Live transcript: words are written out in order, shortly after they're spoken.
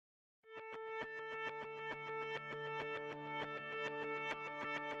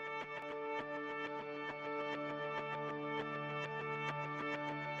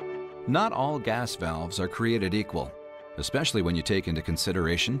Not all gas valves are created equal, especially when you take into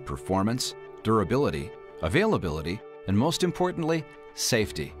consideration performance, durability, availability, and most importantly,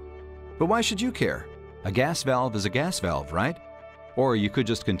 safety. But why should you care? A gas valve is a gas valve, right? Or you could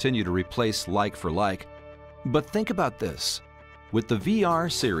just continue to replace like for like. But think about this. With the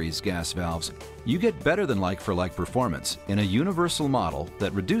VR series gas valves, you get better than like-for-like performance in a universal model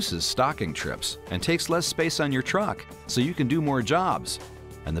that reduces stocking trips and takes less space on your truck, so you can do more jobs.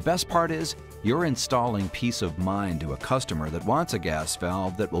 And the best part is, you're installing peace of mind to a customer that wants a gas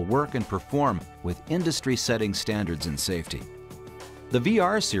valve that will work and perform with industry-setting standards in safety. The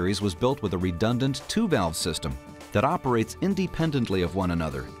VR series was built with a redundant two-valve system that operates independently of one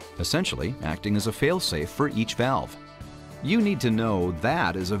another, essentially acting as a fail-safe for each valve. You need to know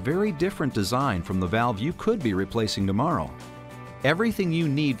that is a very different design from the valve you could be replacing tomorrow. Everything you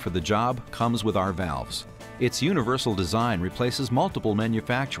need for the job comes with our valves. Its universal design replaces multiple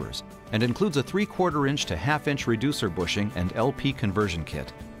manufacturers and includes a 3/4 inch to 1/2 inch reducer bushing and LP conversion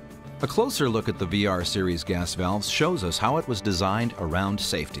kit. A closer look at the VR series gas valves shows us how it was designed around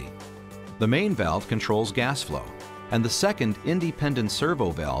safety. The main valve controls gas flow, and the second independent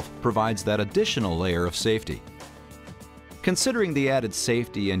servo valve provides that additional layer of safety. Considering the added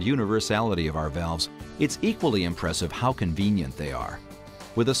safety and universality of our valves, it's equally impressive how convenient they are.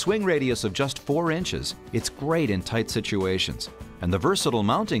 With a swing radius of just 4 inches, it's great in tight situations, and the versatile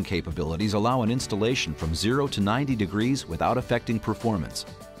mounting capabilities allow an installation from 0 to 90 degrees without affecting performance.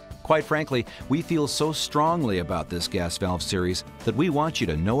 Quite frankly, we feel so strongly about this gas valve series that we want you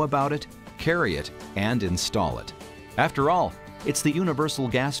to know about it, carry it, and install it. After all, it's the universal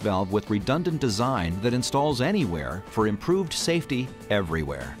gas valve with redundant design that installs anywhere for improved safety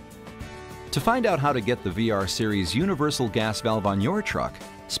everywhere. To find out how to get the VR series universal gas valve on your truck,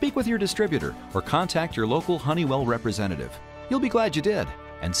 speak with your distributor or contact your local Honeywell representative. You'll be glad you did,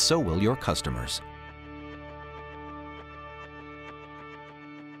 and so will your customers.